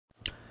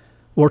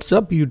What's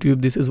up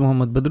YouTube, this is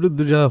Mohammad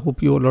Badruddin.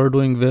 Hope you all are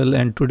doing well,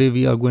 and today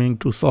we are going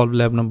to solve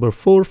lab number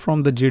 4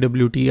 from the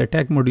JWT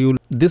Attack module.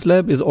 This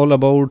lab is all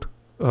about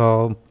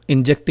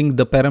injecting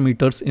the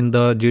parameters in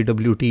the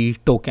JWT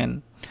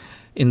token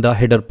in the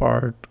header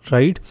part,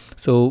 right?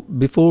 So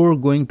before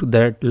going to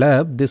that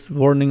lab, this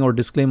warning or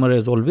disclaimer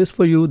as always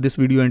for you: this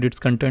video and its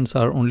contents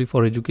are only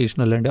for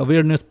educational and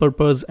awareness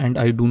purpose, and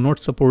I do not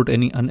support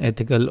any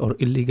unethical or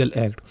illegal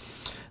act.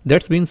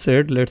 That's been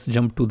said, let's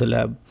jump to the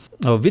lab.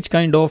 Which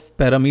kind of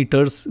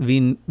parameters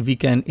we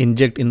can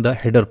inject in the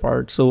header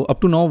part? So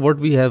up to now what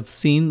we have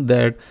seen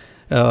that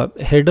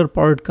header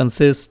part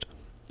consists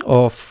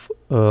of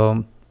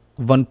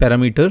one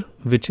parameter,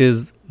 which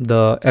is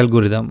the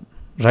algorithm,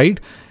 right?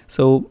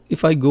 So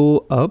if I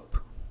go up,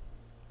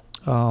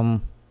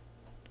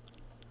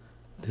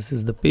 this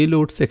is the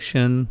payload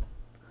section.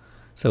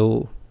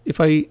 So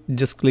if I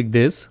just click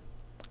this,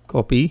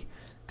 copy,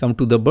 come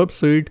to the burp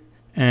suite,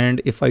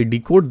 and if I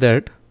decode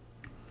that,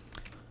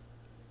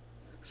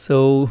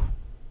 so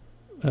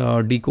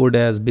decode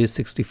as base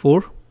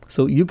 64.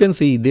 So you can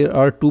see there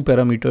are two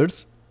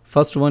parameters.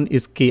 First one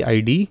is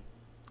KID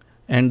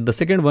and the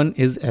second one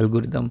is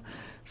algorithm.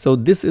 So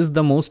this is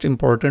the most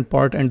important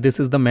part, and this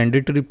is the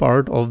mandatory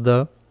part of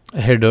the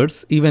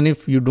headers. Even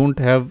if you don't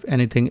have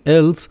anything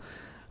else,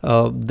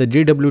 the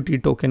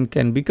JWT token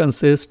can be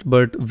consist,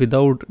 but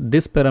without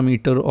this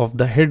parameter of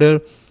the header,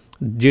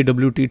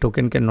 JWT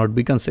token cannot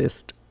be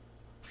consist.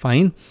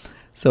 Fine.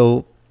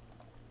 So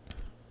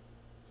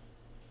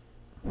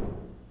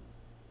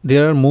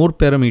there are more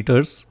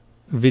parameters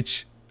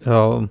which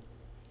JWT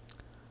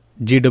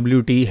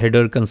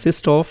header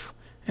consists of,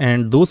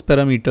 and those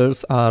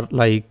parameters are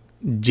like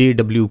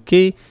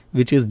JWK,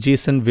 which is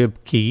JSON web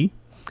key,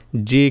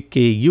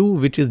 JKU,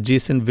 which is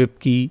JSON web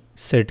key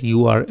set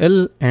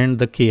URL, and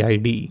the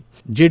KID.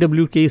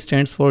 JWK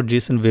stands for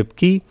JSON web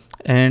key,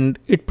 and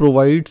it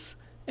provides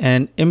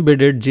an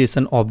embedded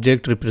JSON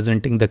object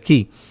representing the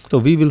key. So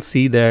we will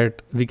see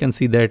that, we can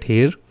see that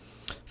here.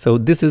 So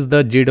this is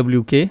the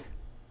JWK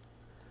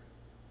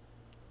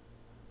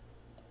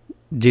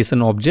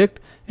JSON object,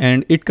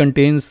 and it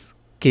contains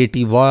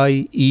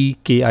KTY, E,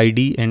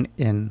 KID, and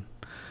N.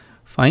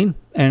 Fine.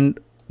 And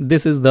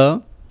this is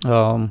the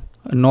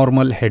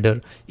normal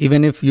header.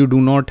 Even if you do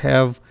not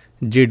have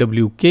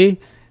JWK,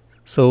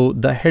 so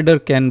the header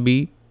can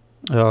be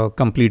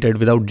completed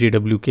without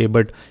JWK,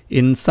 but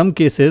in some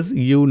cases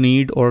you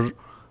need, or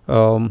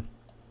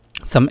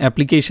some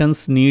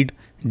applications need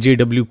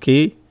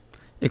JWK.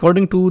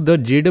 According to the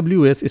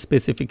JWS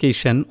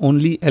specification,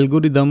 only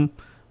algorithm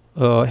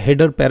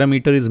header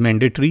parameter is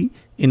mandatory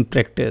in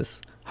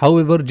practice.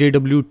 However,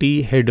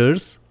 JWT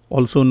headers,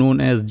 also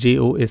known as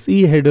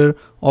JOSE header,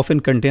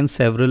 often contain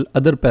several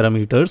other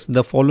parameters,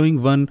 the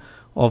following one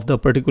of the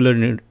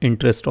particular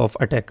interest of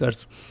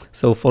attackers.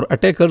 So for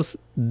attackers,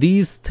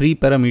 these three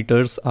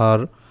parameters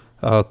are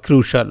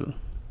crucial,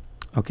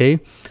 okay?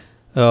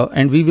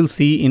 And we will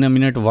see in a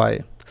minute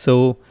why.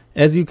 So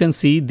as you can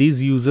see,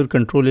 these user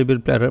controllable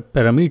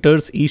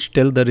parameters each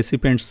tell the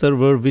recipient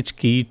server which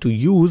key to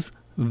use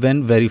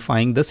when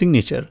verifying the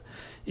signature.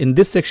 In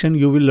this section,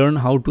 you will learn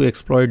how to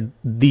exploit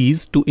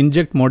these to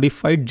inject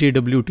modified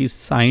JWT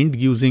signed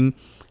using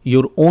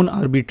your own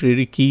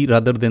arbitrary key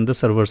rather than the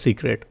server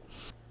secret.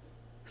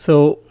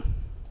 So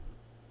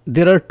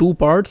there are two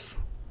parts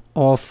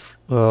of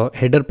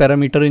header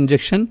parameter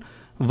injection.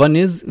 One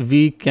is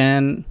we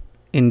can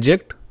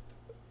inject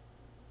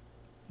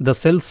the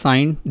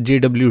self-signed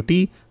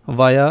JWT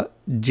via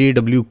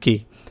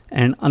JWK,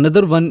 and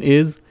another one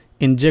is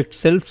inject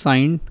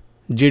self-signed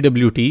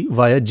JWT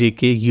via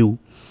JKU,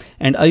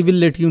 and I will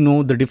let you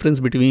know the difference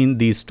between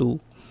these two.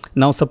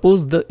 Now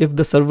suppose if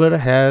the server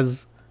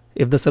has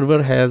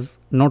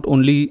not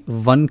only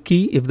one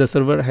key, if the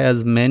server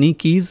has many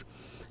keys,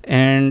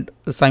 and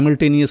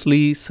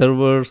simultaneously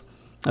server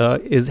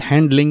is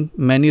handling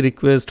many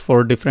requests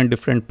for different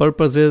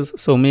purposes,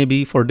 so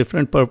maybe for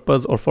different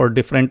purpose or for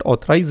different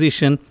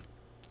authorization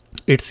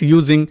it's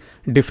using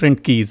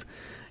different keys,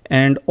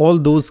 and all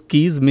those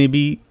keys may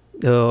be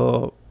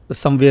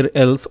somewhere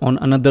else on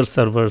another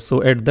server.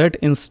 So at that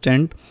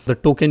instant the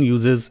token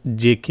uses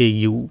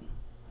JKU,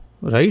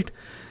 right?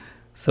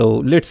 So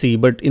let's see,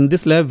 but in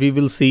this lab we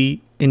will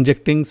see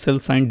injecting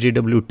self-signed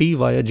JWT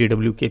via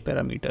JWK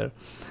parameter.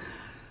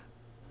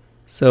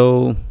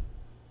 So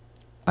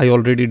I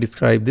already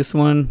described this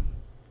one,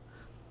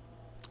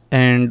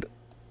 and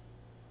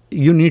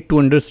you need to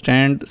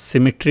understand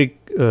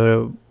symmetric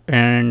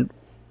and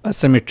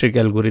asymmetric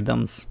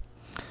algorithms.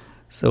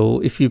 So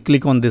if you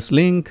click on this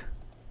link,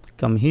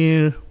 come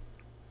here,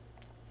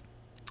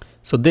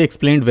 so they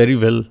explained very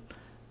well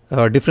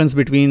difference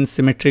between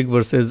symmetric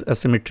versus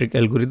asymmetric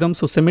algorithm.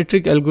 So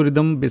symmetric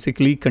algorithm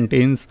basically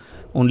contains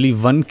only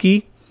one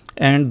key,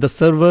 and the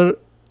server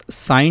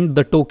signed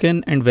the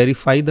token and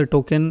verify the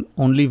token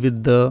only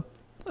with the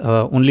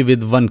only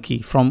with one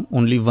key, from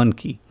only one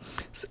key,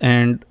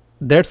 and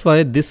that's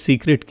why this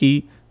secret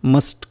key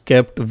must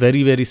kept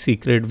very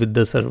secret with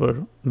the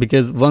server,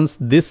 because once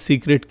this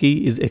secret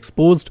key is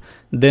exposed,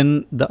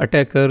 then the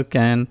attacker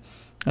can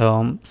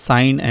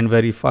sign and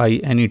verify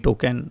any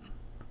token,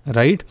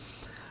 right?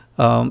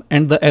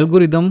 And the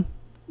algorithm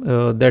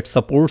that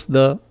supports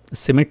the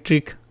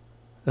symmetric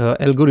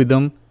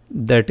algorithm,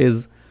 that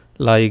is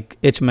like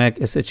HMAC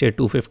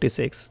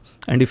SHA-256.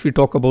 And if we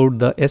talk about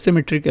the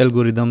asymmetric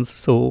algorithms,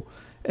 so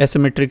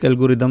asymmetric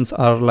algorithms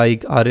are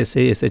like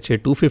RSA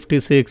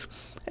SHA-256,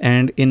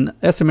 and in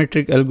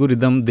asymmetric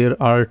algorithm there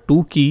are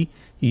two keys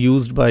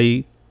used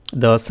by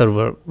the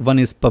server. One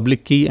is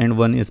public key and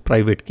one is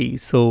private key.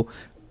 So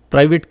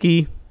private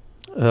key,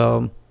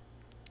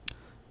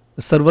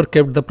 server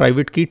kept the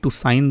private key to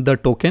sign the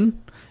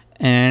token,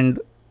 and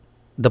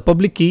the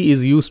public key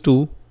is used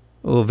to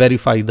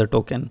verify the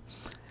token.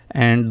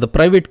 And the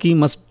private key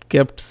must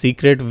kept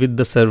secret with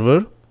the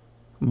server,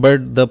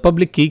 but the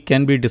public key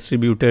can be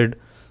distributed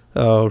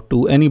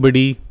to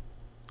anybody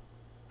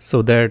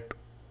so that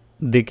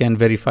they can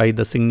verify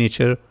the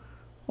signature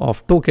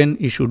of token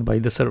issued by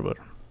the server,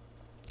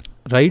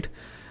 right?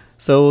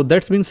 So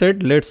that's been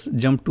said, let's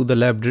jump to the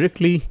lab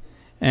directly.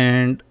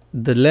 And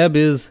the lab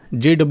is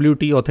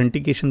JWT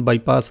authentication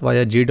bypass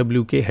via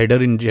JWK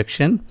header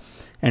injection,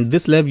 and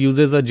this lab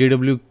uses a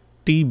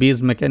JWT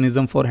based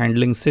mechanism for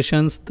handling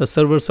sessions. The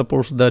server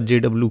supports the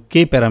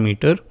JWK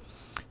parameter.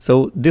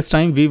 So this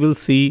time we will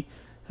see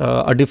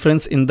a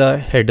difference in the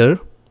header.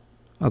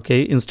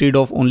 Okay, instead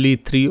of only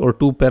 3 or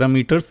 2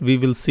 parameters, we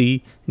will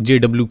see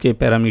JWK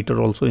parameter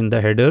also in the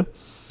header.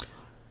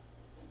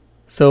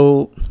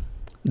 So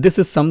this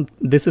is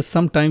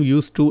sometime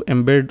used to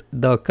embed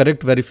the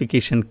correct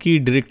verification key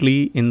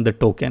directly in the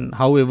token.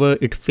 However,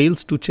 it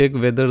fails to check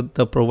whether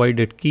the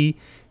provided key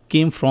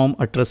came from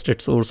a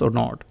trusted source or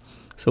not.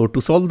 So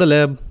to solve the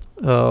lab,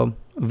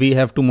 we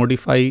have to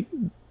modify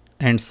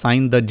and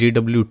sign the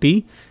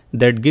JWT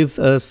that gives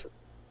us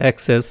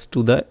access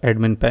to the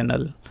admin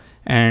panel.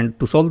 And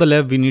to solve the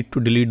lab, we need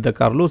to delete the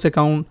Carlos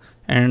account,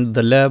 and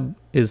the lab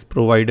is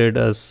provided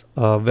as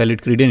a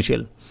valid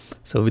credential.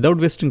 So without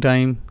wasting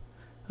time,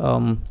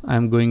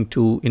 I'm going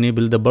to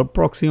enable the burp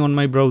proxy on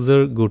my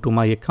browser, go to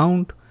my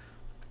account,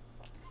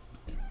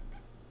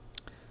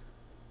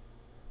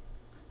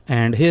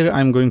 and here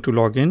I'm going to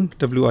log in,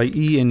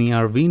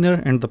 WIENER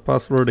Wiener, and the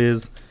password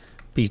is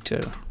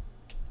Peter.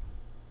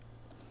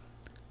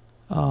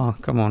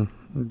 Come on,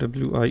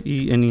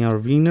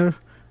 WIENER Wiener,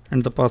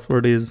 and the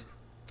password is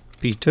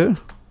Peter.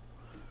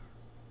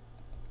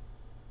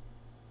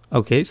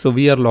 Okay, so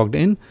we are logged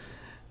in.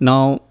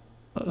 Now,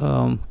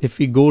 if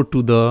we go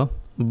to the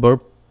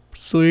burp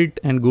suite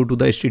and go to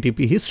the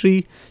HTTP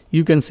history,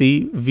 you can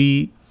see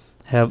we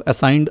have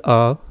assigned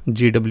a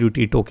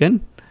JWT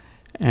token,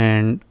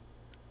 and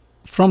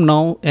from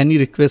now any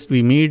request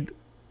we made,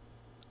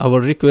 our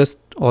request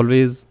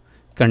always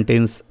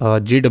contains a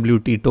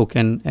JWT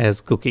token as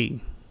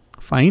cookie.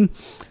 Fine.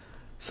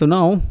 So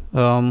now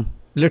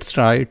let's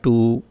try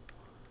to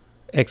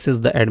access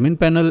the admin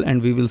panel,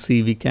 and we will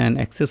see we can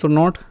access or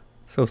not.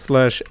 So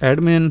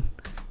 /admin,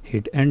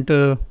 hit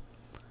enter,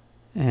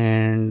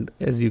 and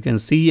as you can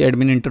see,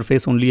 admin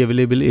interface only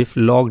available if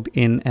logged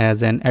in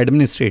as an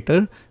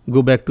administrator.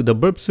 Go back to the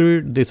burp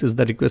suite. This is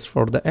the request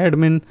for the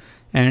admin,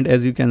 and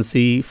as you can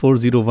see,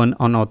 401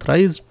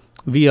 unauthorized.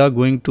 We are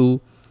going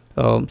to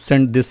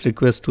send this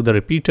request to the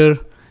repeater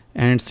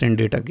and send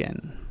it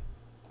again.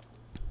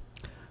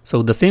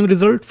 So the same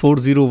result,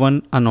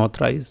 401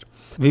 unauthorized.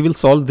 We will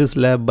solve this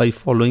lab by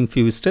following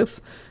few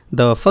steps.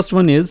 The first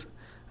one is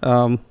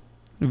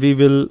we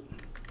will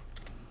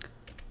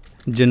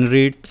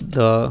generate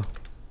the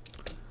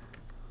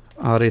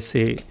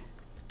RSA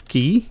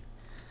key.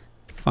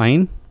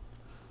 Fine.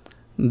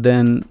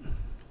 Then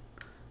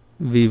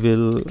we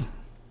will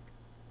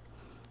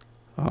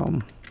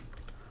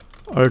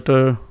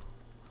alter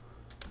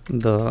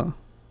the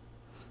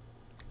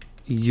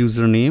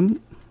username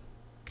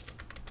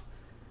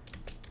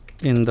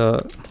in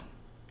the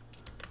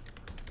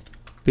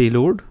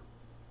payload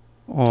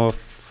of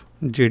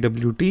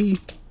JWT.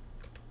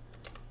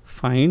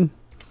 Fine.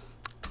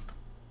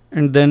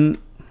 And then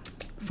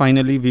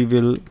finally we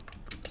will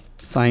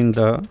sign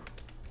the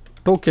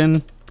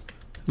token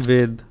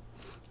with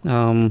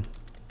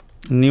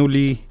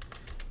newly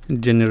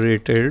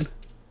generated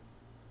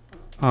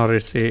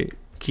RSA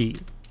key.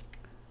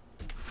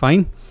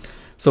 Fine.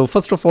 So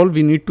first of all,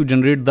 we need to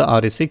generate the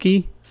RSA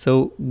key.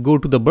 So go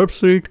to the burp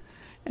suite,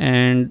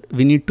 and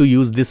we need to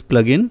use this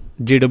plugin,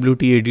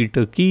 JWT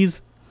editor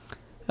keys.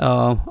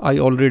 I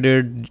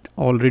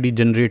already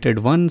generated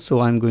one,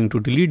 so I'm going to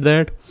delete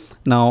that.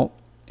 Now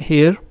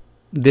here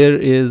there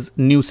is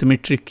new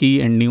symmetric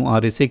key and new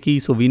RSA key,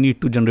 so we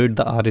need to generate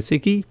the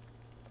RSA key.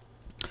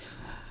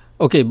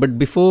 Okay, but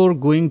before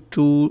going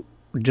to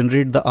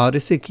generate the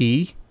RSA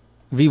key,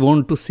 we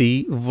want to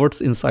see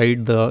what's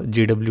inside the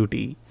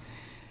JWT.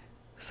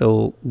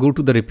 So go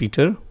to the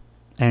repeater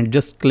and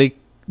just click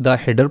the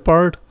header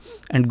part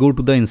and go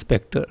to the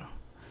inspector.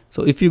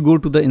 So if you go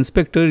to the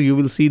inspector, you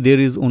will see there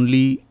is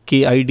only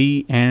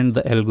KID and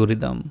the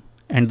algorithm,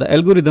 and the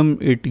algorithm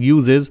it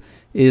uses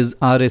is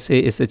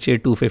RSA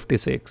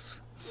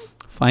SHA-256.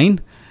 Fine.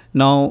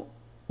 Now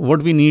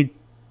what we need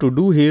to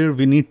do here,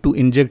 we need to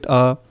inject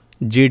a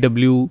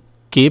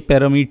JWK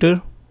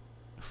parameter.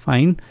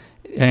 Fine.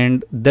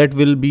 And that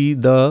will be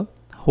the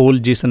whole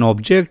JSON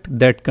object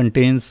that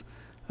contains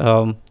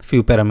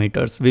few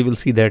parameters. We will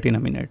see that in a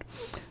minute.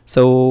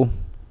 So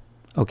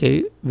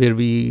okay, where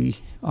we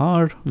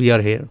are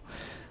here.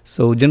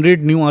 So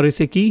generate new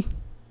RSA key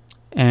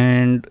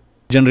and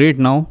generate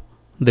now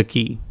the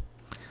key,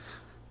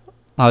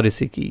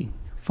 RSA key.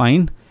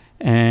 Fine.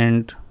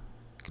 And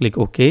click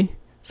OK.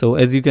 So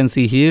as you can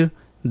see here,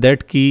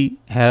 that key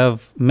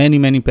have many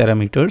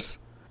parameters.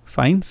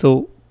 Fine.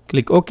 So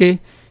click OK.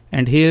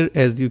 And here,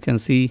 as you can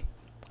see,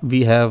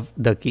 we have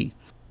the key.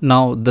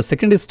 Now the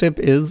second step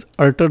is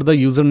alter the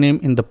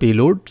username in the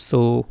payload.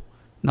 So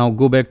now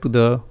go back to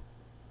the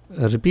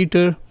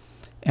repeater,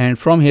 and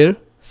from here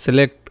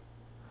select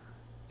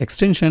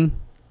extension,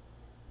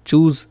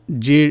 choose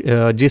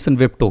JSON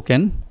Web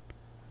Token,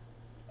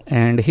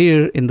 and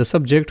here in the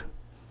subject,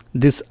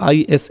 this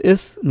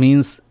ISS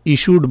means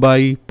issued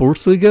by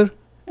Portswigger,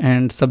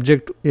 and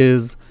subject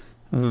is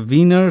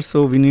winner,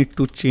 so we need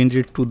to change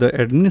it to the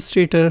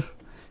administrator,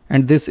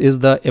 and this is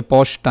the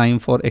epoch time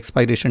for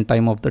expiration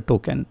time of the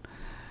token.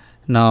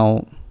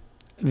 Now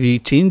we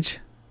change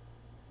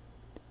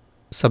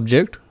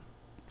subject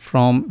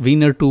from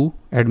winner to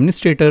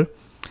administrator.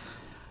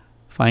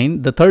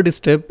 Fine. The third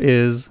step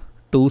is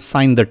to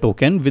sign the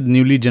token with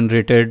newly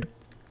generated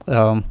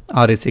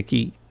RSA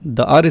key,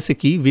 the RSA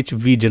key which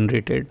we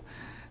generated.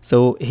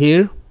 So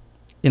here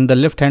in the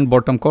left hand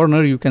bottom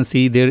corner, you can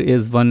see there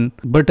is one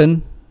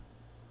button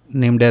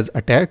named as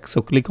attack.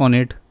 So click on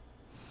it,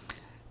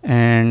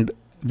 and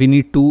we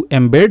need to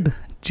embed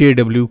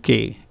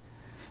JWK,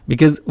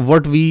 because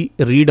what we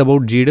read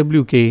about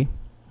JWK,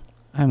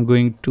 I'm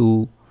going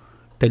to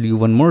tell you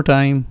one more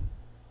time.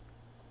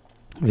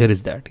 Where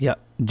is that? Yeah,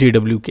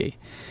 JWK.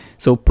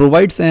 So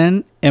provides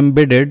an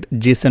embedded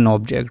JSON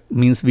object,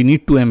 means we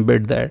need to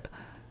embed that.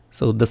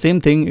 So the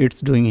same thing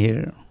it's doing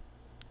here,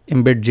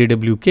 embed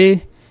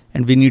JWK,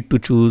 and we need to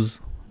choose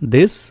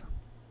this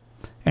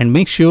and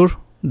make sure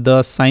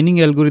the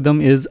signing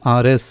algorithm is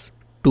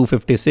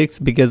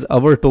RS256, because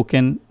our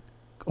token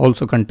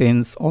also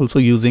contains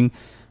using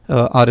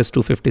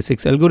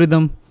RS256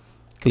 algorithm.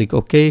 Click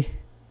OK.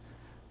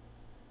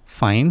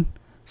 Fine.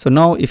 So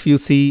now if you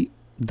see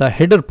the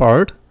header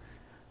part,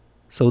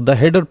 so the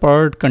header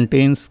part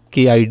contains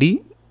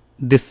KID.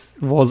 This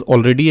was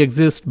already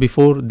exist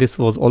before, this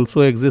was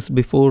also exist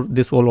before,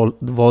 this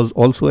was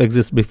also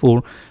exist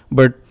before,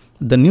 but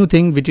the new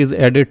thing which is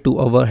added to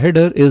our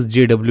header is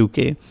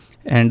JWK,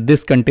 and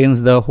this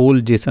contains the whole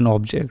JSON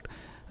object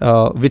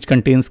which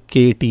contains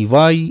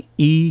KTY,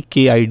 E,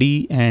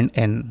 KID and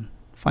N.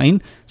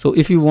 Fine. So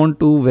if you want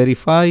to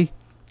verify,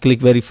 click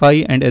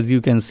verify, and as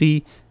you can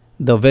see,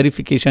 the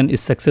verification is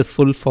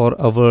successful for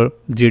our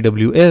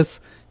JWS.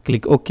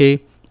 Click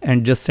OK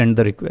and just send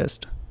the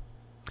request.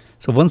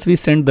 So once we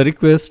send the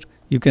request,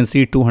 you can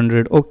see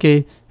 200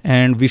 OK,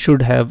 and we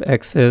should have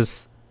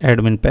access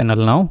admin panel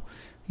now.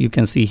 You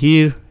can see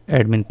here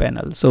admin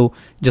panel. So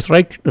just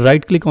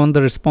right click on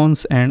the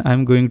response, and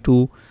I'm going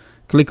to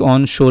click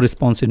on show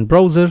response in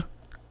browser,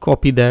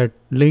 copy that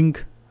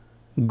link,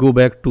 go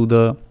back to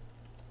the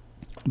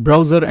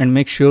browser and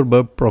make sure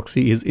web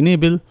proxy is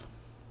enabled.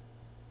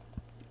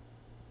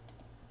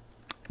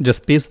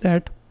 Just paste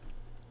that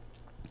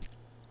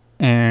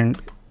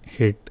and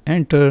hit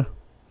enter,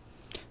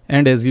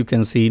 and as you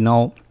can see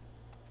now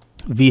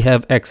we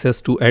have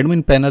access to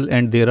admin panel,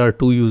 and there are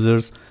two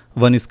users,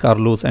 one is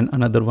Carlos and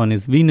another one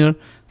is Wiener.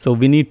 So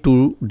we need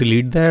to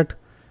delete that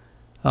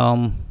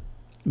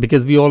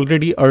because we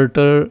already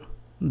alter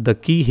the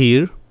key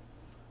here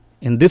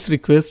in this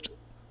request.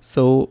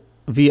 So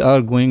we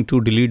are going to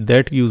delete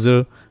that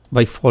user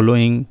by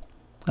following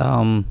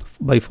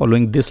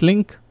this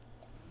link.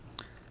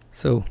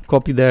 So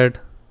copy that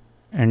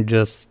and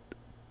just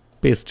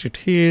paste it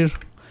here,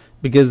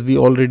 because we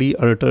already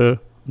alter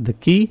the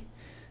key,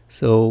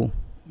 so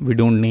we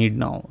don't need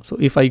now. So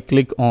if I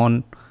click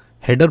on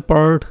header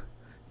part,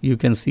 you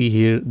can see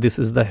here this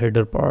is the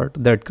header part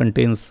that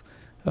contains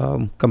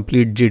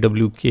complete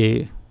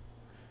JWK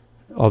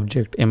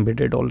object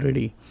embedded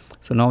already.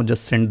 So now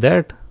just send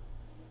that,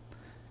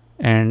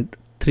 and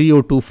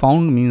 302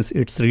 found means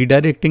it's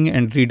redirecting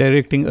and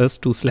redirecting us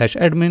to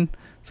 /admin.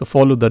 So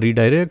follow the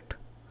redirect,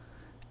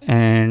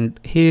 and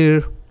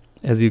here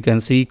as you can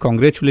see,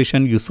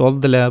 congratulations, you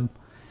solved the lab,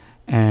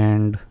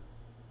 and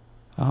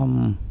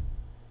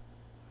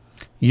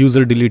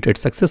user deleted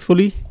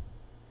successfully.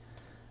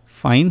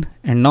 Fine.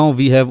 And now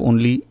we have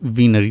only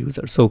winner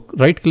user. So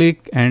right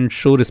click and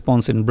show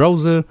response in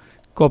browser,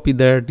 copy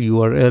that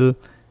URL,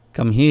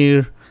 come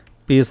here,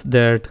 paste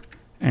that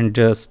and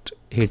just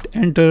hit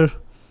enter,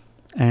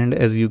 and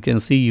as you can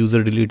see,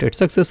 user deleted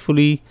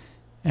successfully,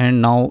 and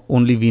now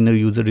only winner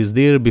user is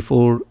there.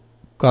 Before,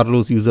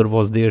 Carlos user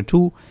was there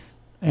too,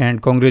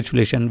 and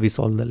congratulations, we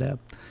solved the lab.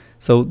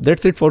 So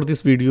that's it for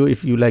this video.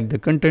 If you like the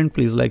content,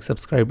 please like,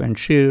 subscribe and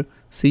share.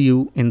 See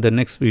you in the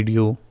next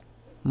video.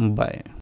 Bye.